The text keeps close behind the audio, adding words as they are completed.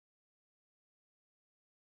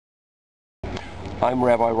I'm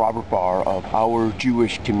Rabbi Robert Barr of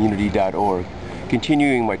OurJewishCommunity.org,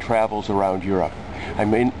 continuing my travels around Europe.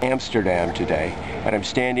 I'm in Amsterdam today, and I'm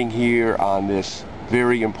standing here on this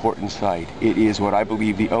very important site. It is what I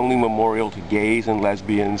believe the only memorial to gays and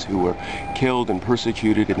lesbians who were killed and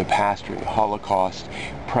persecuted in the past during the Holocaust,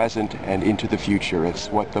 present and into the future. It's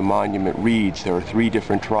what the monument reads. There are three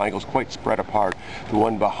different triangles quite spread apart. The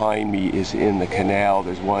one behind me is in the canal.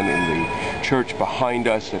 There's one in the church behind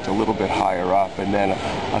us that's a little bit higher up, and then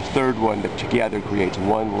a third one that together creates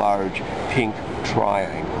one large pink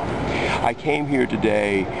triangle. I came here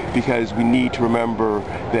today because we need to remember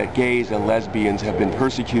that gays and lesbians have been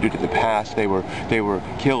persecuted in the past. They were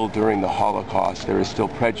killed during the Holocaust. There is still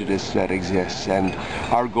prejudice that exists, and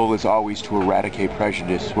our goal is always to eradicate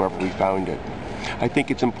prejudice wherever we found it. I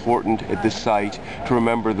think it's important at this site to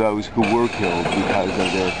remember those who were killed because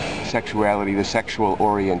of their sexuality, the sexual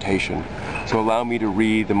orientation. So allow me to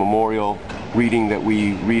read the memorial reading that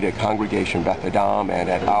we read at Congregation Beth Adam and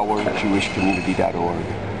at OurJewishCommunity.org.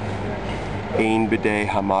 Ein b'dei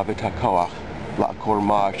hamavet hakoach la'kor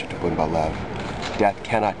ma shetubun balev. Death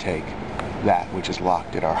cannot take that which is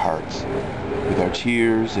locked in our hearts. With our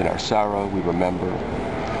tears and our sorrow, we remember.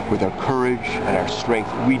 With our courage and our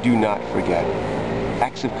strength, we do not forget.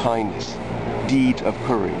 Acts of kindness, deeds of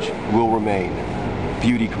courage will remain.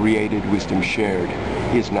 Beauty created, wisdom shared,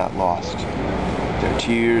 is not lost. With our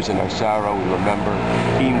tears and our sorrow, we remember.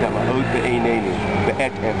 Im dama'ot be'einenu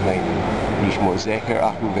be'et evleinu nishmo zecher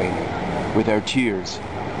ahuvenu. With our tears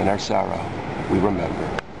and our sorrow, we remember.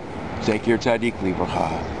 Zecher tzadik livracha.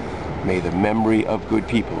 May the memory of good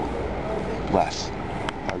people bless